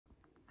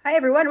Hi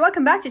everyone,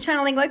 welcome back to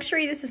Channeling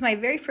Luxury. This is my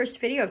very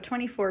first video of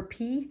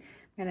 24P. I'm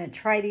gonna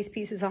try these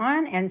pieces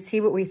on and see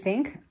what we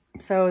think.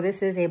 So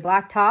this is a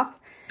black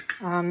top,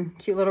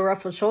 cute little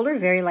ruffled shoulder,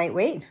 very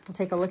lightweight. We'll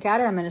take a look at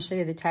it. I'm gonna show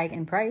you the tag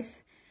and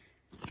price.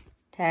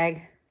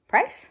 Tag,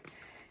 price.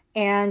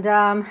 And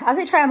as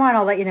I try them on,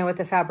 I'll let you know what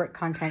the fabric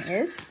content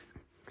is.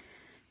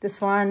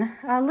 This one,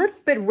 a little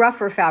bit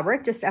rougher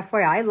fabric, just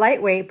FYI,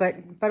 lightweight, but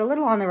a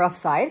little on the rough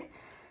side.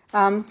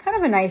 Kind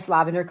of a nice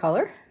lavender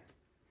color.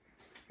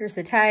 Here's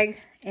the tag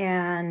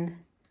and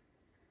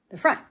the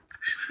front.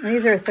 And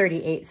these are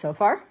 38 so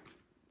far.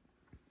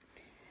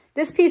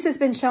 This piece has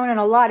been shown on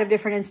a lot of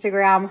different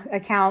Instagram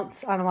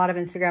accounts,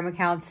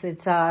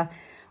 It's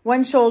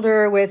one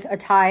shoulder with a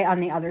tie on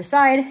the other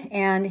side.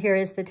 And here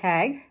is the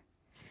tag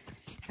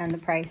and the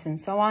price and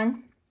so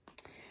on.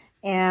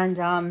 And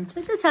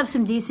it does have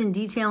some decent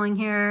detailing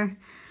here.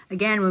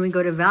 Again, when we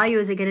go to value,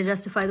 is it going to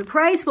justify the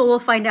price? Well, we'll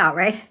find out,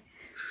 right?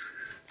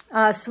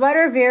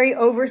 Sweater, very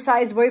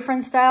oversized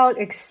boyfriend style,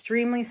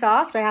 extremely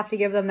soft. I have to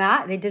give them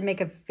that. They did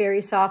make a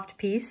very soft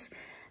piece.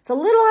 It's a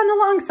little on the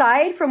long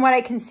side from what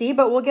I can see,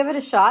 but we'll give it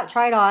a shot.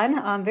 Try it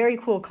on. Very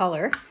cool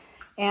color.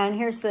 And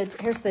here's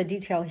the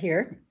detail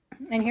here.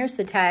 And here's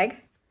the tag.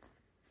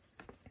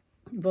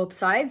 Both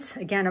sides.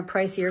 Again, a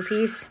pricier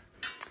piece.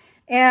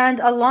 And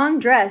a long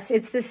dress.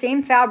 It's the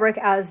same fabric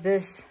as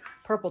this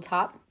purple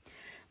top.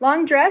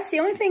 Long dress. The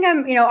only thing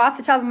I'm, off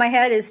the top of my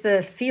head is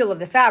the feel of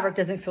the fabric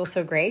doesn't feel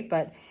so great,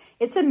 but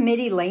it's a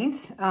midi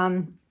length.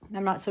 I'm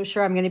not so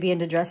sure I'm going to be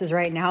into dresses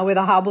right now with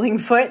a hobbling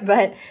foot,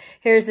 but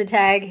here's the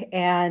tag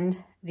and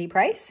the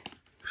price.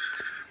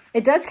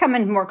 It does come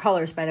in more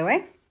colors, by the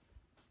way.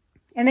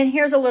 And then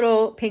here's a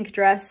little pink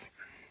dress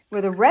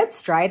with a red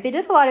stripe. They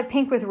did a lot of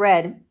pink with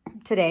red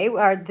today,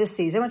 or this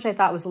season, which I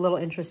thought was a little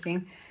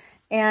interesting.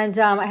 And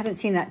I haven't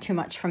seen that too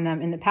much from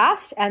them in the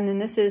past. And then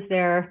this is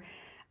their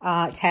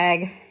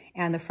tag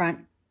and the front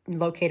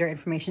locator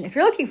information if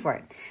you're looking for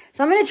it.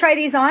 So I'm going to try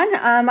these on.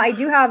 I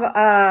do have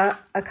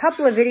a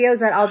couple of videos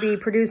that I'll be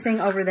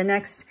producing over the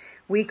next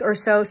week or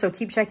so. So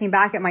keep checking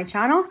back at my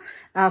channel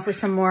for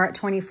some more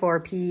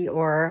 24P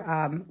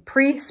or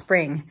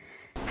pre-spring.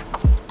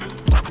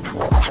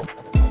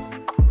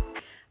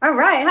 All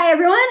right. Hi,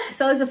 everyone.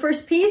 So this is the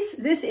first piece.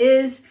 This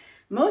is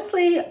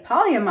mostly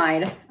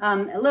polyamide,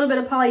 a little bit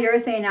of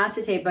polyurethane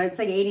acetate, but it's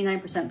like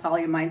 89%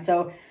 polyamide.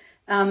 So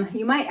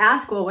you might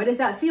ask, well, what does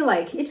that feel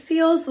like? It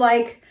feels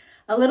like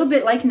a little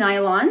bit like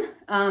nylon,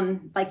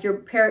 like you're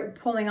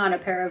pulling on a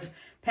pair of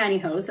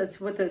pantyhose. That's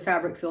what the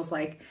fabric feels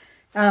like.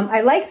 I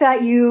like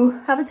that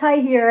you have a tie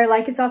here,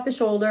 like it's off the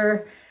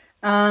shoulder.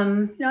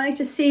 I like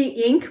to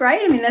see ink,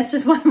 right? I mean, that's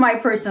just one of my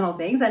personal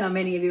things. I know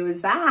many of you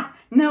is,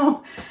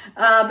 no.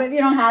 But if you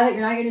don't have it,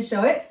 you're not going to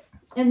show it.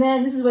 And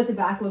then this is what the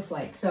back looks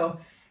like. So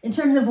in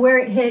terms of where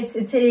it hits,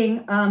 it's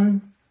hitting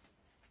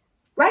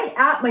right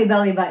at my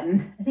belly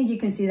button. I think you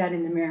can see that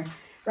in the mirror.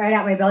 Right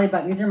at my belly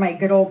button. These are my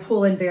good old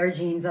Pull and Bear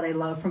jeans that I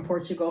love from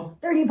Portugal.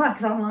 30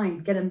 bucks online.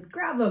 Get them,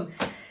 grab them.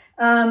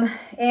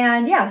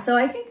 And yeah, so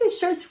I think this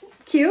shirt's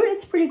cute.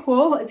 It's pretty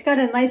cool. It's got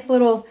a nice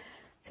little,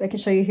 so I can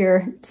show you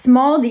here,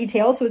 small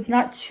detail, so it's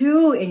not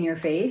too in your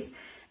face.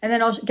 And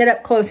then I'll get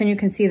up close and you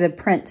can see the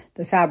print,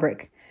 the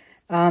fabric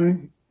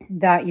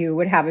that you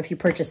would have if you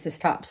purchased this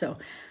top. So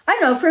I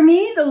don't know, for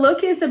me, the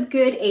look is a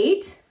good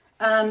 8.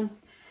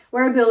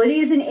 Wearability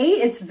is an 8.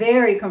 It's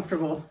very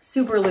comfortable,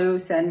 super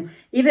loose, and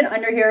even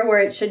under here where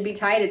it should be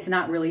tight, it's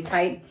not really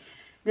tight.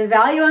 The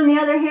value, on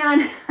the other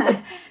hand,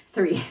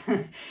 3.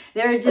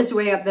 They're just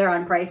way up there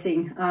on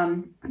pricing.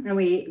 And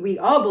we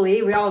all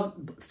believe, we all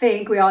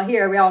think, we all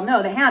hear, we all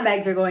know that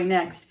handbags are going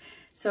next.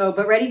 So,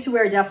 but ready to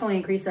wear definitely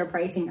increased their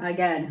pricing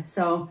again.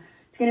 So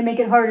it's going to make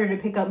it harder to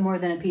pick up more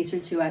than a piece or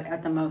two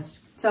at the most.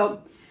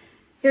 So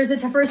here's the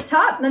first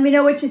top. Let me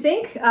know what you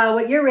think,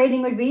 what your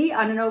rating would be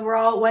on an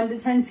overall 1 to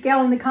 10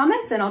 scale in the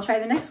comments, and I'll try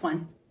the next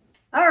one.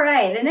 All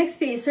right, the next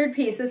piece, third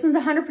piece. This one's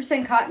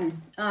 100%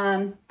 cotton.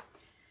 I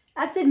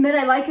have to admit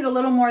I like it a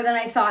little more than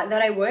I thought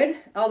that I would,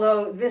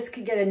 although this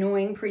could get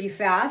annoying pretty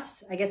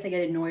fast. I guess I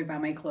get annoyed by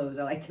my clothes.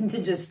 I like them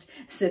to just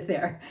sit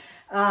there.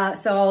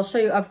 So I'll show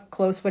you up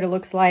close what it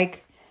looks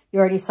like. You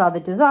already saw the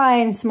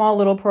design, small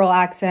little pearl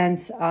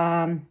accents,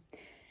 and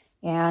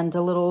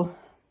a little...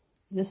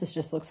 This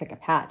just looks like a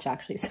patch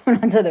actually sewn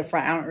onto the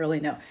front. I don't really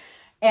know.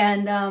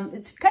 And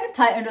it's kind of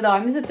tight under the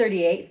arm. This is a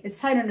 38. It's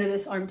tight under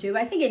this arm too.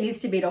 I think it needs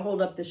to be to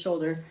hold up the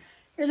shoulder.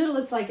 Here's what it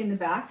looks like in the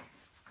back.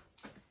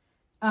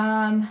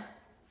 So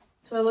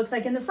it looks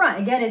like in the front.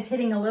 Again, it's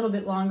hitting a little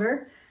bit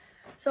longer.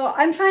 So what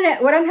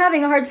I'm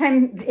having a hard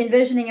time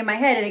envisioning in my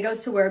head, and it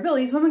goes to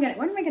wearability, is what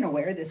am I gonna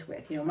wear this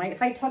with?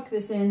 If I tuck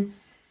this in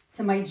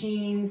to my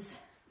jeans,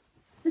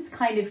 it's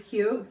kind of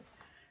cute.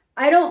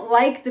 I don't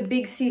like the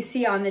big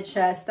CC on the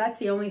chest. That's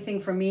the only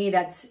thing for me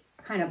that's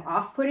kind of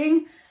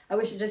off-putting. I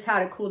wish it just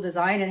had a cool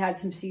design. It had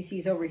some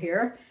CCs over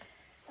here.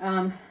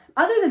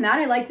 Other than that,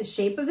 I like the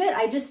shape of it.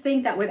 I just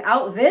think that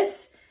without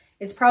this,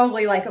 it's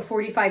probably like a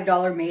 $45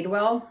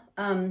 Madewell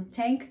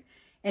tank.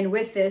 And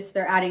with this,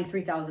 they're adding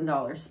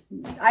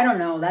 $3,000. I don't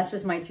know. That's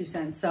just my 2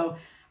 cents. So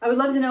I would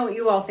love to know what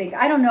you all think.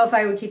 I don't know if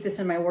I would keep this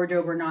in my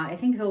wardrobe or not. I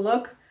think the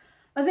look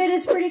of it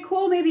is pretty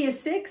cool, maybe a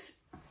 6.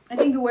 I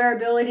think the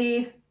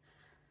wearability,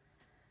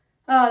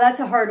 oh, that's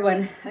a hard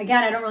one.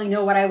 Again, I don't really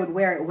know what I would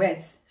wear it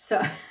with,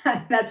 so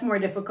that's more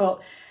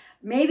difficult.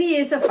 Maybe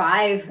it's a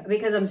 5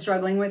 because I'm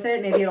struggling with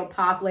it. Maybe it'll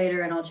pop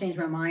later and I'll change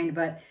my mind,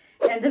 but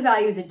and the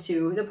value is a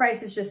 2. The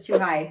price is just too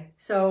high.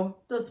 So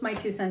that's my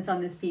 2 cents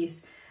on this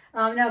piece.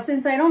 Now,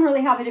 since I don't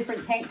really have a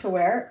different tank to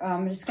wear,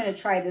 I'm just going to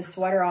try this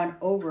sweater on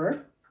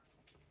over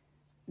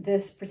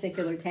this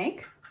particular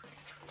tank.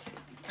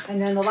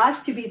 And then the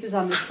last 2 pieces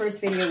on this first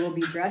video will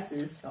be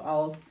dresses, so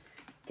I'll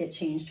get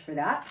changed for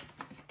that.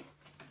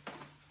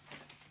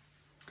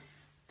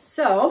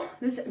 So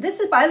this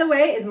is, by the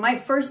way, is my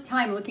first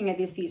time looking at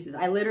these pieces.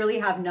 I literally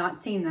have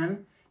not seen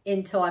them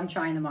until I'm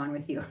trying them on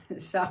with you.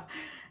 So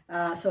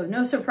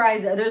no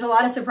surprise. There's a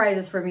lot of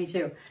surprises for me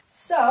too.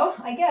 So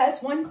I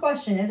guess one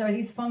question is, are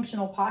these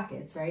functional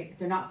pockets, right? If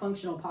they're not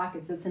functional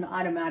pockets, that's an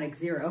automatic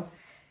 0.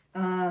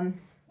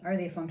 Are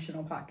they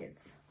functional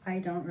pockets? I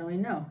don't really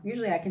know.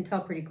 Usually I can tell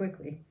pretty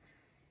quickly.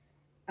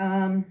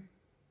 I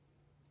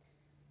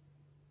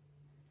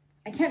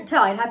can't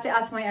tell. I'd have to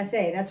ask my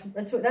SA.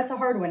 That's a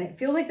hard one. It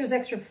feels like there's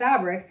extra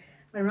fabric,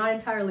 but I'm not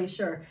entirely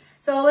sure.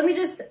 So let me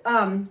just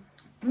let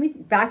me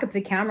back up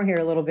the camera here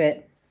a little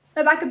bit.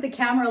 I'll back up the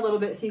camera a little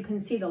bit so you can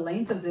see the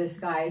length of this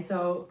guy.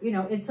 So you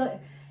know, it's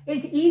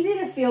easy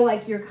to feel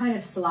like you're kind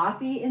of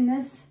sloppy in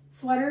this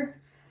sweater.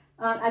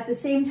 At the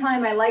same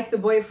time, I like the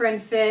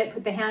boyfriend fit.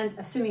 Put the hands,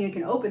 assuming you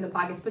can open the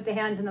pockets, put the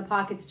hands in the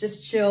pockets,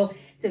 just chill.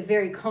 It's a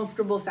very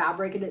comfortable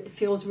fabric and it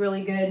feels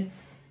really good.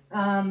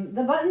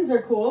 The buttons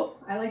are cool.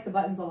 I like the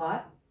buttons a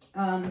lot.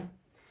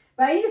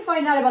 But I need to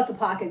find out about the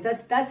pockets.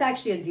 That's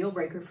actually a deal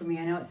breaker for me.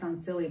 I know it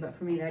sounds silly, but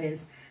for me that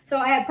is. So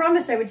I had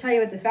promised I would tell you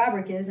what the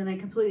fabric is, and I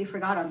completely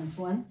forgot on this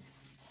one.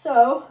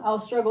 So I'll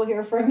struggle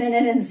here for a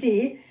minute and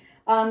see.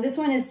 This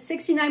one is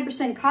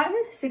 69%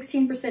 cotton,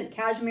 16%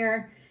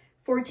 cashmere,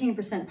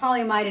 14%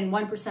 polyamide, and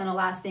 1%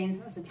 elastane. So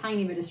it has a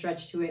tiny bit of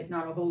stretch to it.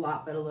 Not a whole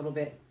lot, but a little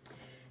bit.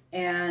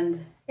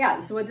 And yeah,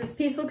 so what this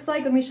piece looks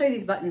like, let me show you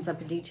these buttons up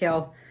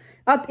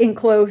in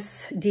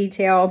close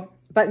detail.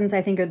 Buttons,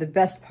 I think, are the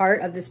best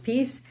part of this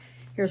piece.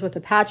 Here's what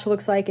the patch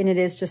looks like, and it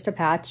is just a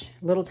patch,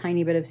 a little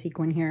tiny bit of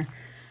sequin here.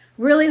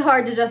 Really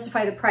hard to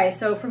justify the price.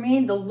 So for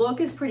me, the look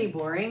is pretty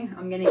boring.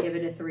 I'm gonna give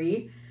it a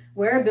 3.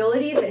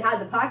 Wearability, if it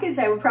had the pockets,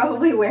 I would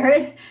probably wear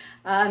it.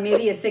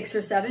 Maybe a 6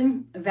 or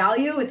 7.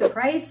 Value with the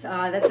price,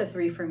 that's a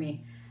 3 for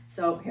me.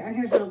 So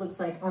here's what it looks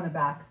like on the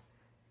back.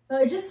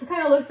 It just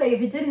kind of looks like,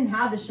 if it didn't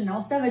have the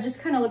Chanel stuff, it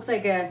just kind of looks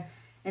like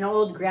an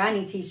old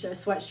granny t-shirt,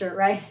 sweatshirt,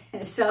 right?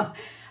 So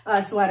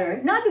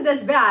sweater. Not that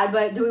that's bad,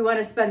 but do we want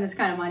to spend this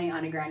kind of money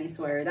on a granny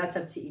sweater? That's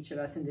up to each of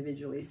us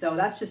individually. So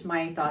that's just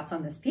my thoughts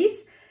on this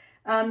piece.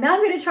 Now I'm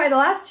going to try the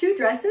last 2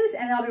 dresses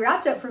and I'll be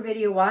wrapped up for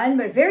video 1,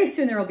 but very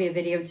soon there will be a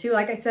video 2.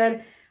 Like I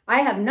said, I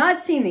have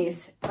not seen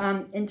these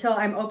until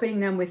I'm opening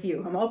them with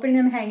you. I'm opening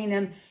them, hanging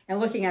them, and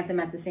looking at them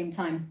at the same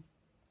time.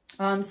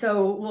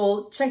 So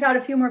we'll check out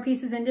a few more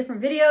pieces in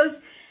different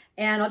videos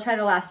and I'll try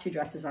the last 2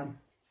 dresses on.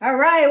 All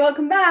right,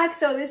 welcome back.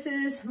 So this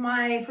is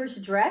my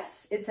first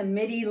dress. It's a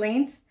midi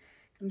length,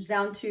 comes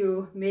down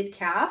to mid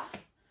calf.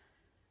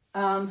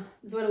 This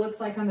is what it looks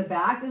like on the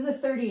back. This is a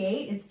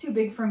 38. It's too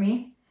big for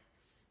me.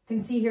 You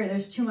can see here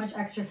there's too much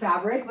extra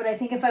fabric, but I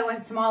think if I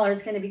went smaller,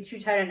 it's going to be too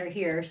tight under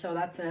here, so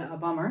that's a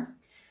bummer.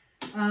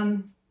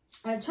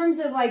 In terms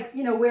of, like,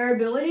 you know,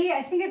 wearability,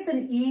 I think it's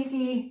an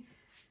easy,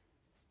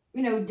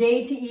 you know,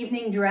 day to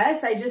evening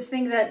dress. I just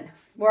think that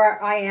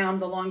where I am,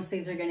 the long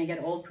sleeves are going to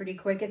get old pretty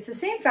quick. It's the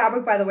same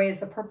fabric, by the way, as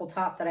the purple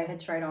top that I had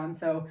tried on.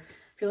 So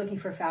if you're looking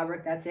for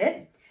fabric, that's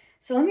it.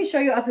 So let me show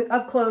you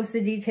up close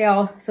the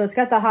detail. So it's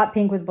got the hot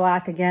pink with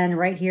black again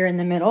right here in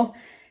the middle.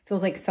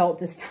 Feels like felt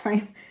this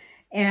time.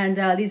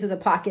 And these are the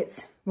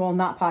pockets. Well,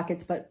 not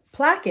pockets, but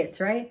plackets,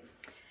 right?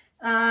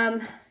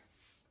 I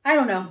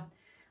don't know.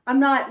 I'm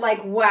not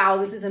like, wow,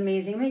 this is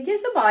amazing. I mean, it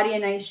gives the body a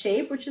nice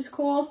shape, which is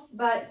cool.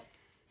 But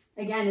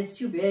again, it's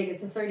too big.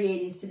 It's a 38,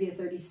 it needs to be a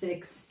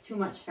 36. Too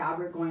much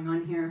fabric going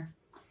on here.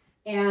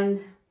 And,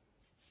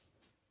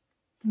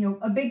 you know,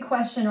 a big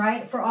question,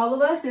 right, for all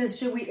of us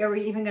is, are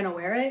we even going to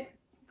wear it?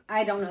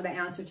 I don't know the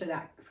answer to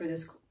that for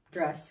this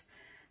dress.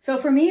 So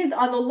for me, the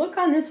look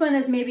on this one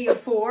is maybe a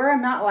 4.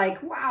 I'm not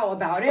like, wow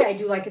about it. I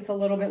do like it's a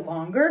little bit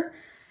longer.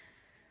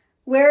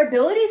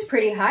 Wearability is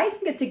pretty high. I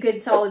think it's a good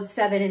solid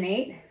 7 and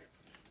 8.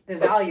 The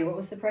value, what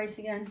was the price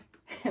again?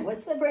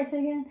 What's the price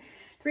again?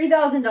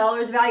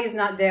 $3,000. Value is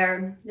not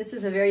there. This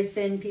is a very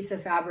thin piece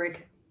of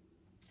fabric.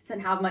 It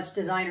doesn't have much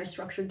design or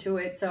structure to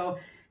it. So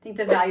I think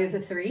the value is a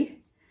 3.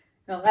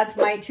 So that's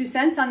my 2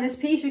 cents on this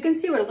piece. You can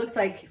see what it looks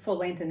like full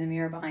length in the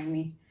mirror behind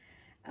me.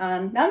 Now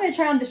I'm going to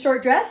try on the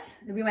short dress.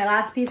 It'll be my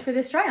last piece for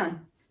this try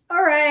on.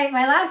 All right,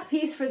 my last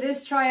piece for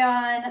this try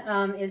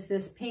on is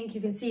this pink. You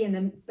can see in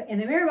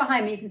the mirror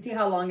behind me, you can see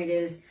how long it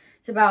is.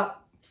 It's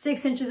about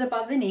 6 inches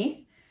above the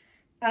knee.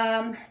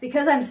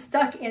 Because I'm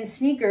stuck in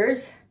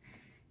sneakers,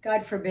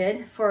 God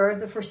forbid, for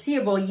the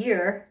foreseeable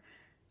year,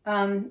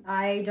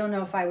 I don't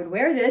know if I would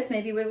wear this,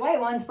 maybe with white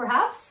ones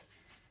perhaps.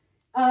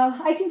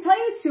 I can tell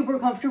you it's super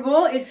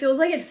comfortable. It feels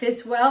like it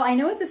fits well. I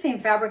know it's the same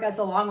fabric as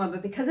the long one,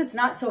 but because it's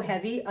not so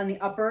heavy on the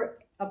upper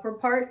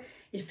part,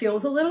 it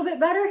feels a little bit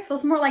better. It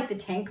feels more like the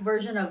tank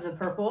version of the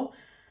purple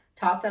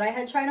top that I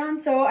had tried on.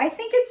 So I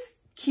think it's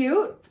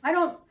cute.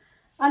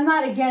 I'm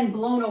not, again,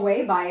 blown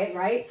away by it,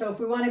 right? So if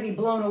we want to be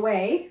blown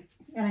away,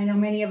 and I know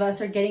many of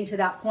us are getting to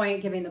that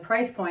point, given the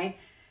price point,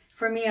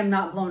 for me, I'm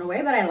not blown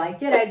away, but I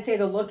like it. I'd say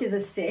the look is a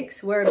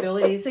 6.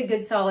 Wearability is a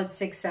good solid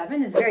 6,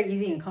 7. It's very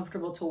easy and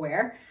comfortable to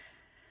wear.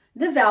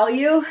 The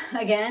value,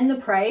 again, the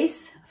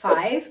price,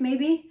 5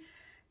 maybe.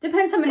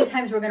 Depends how many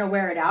times we're going to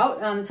wear it out.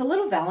 It's a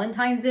little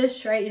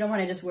Valentine's-ish, right? You don't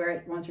want to just wear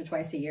it once or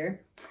twice a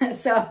year.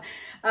 So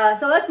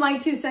that's my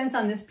 2 cents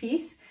on this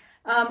piece.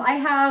 I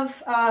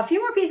have a few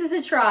more pieces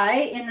to try.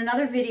 In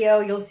another video,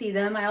 you'll see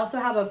them. I also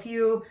have a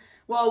few,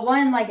 well,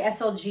 one like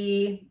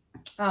SLG,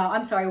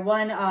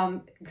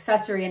 one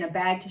accessory in a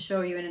bag to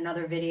show you in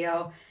another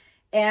video.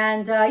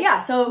 And yeah,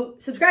 so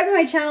subscribe to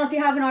my channel if you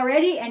haven't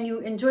already and you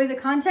enjoy the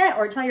content,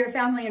 or tell your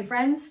family and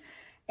friends.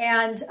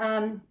 And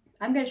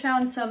I'm going to try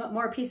on some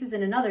more pieces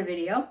in another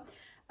video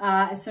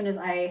as soon as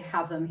I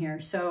have them here.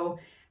 So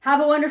have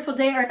a wonderful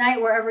day or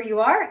night wherever you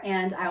are,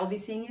 and I will be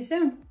seeing you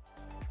soon.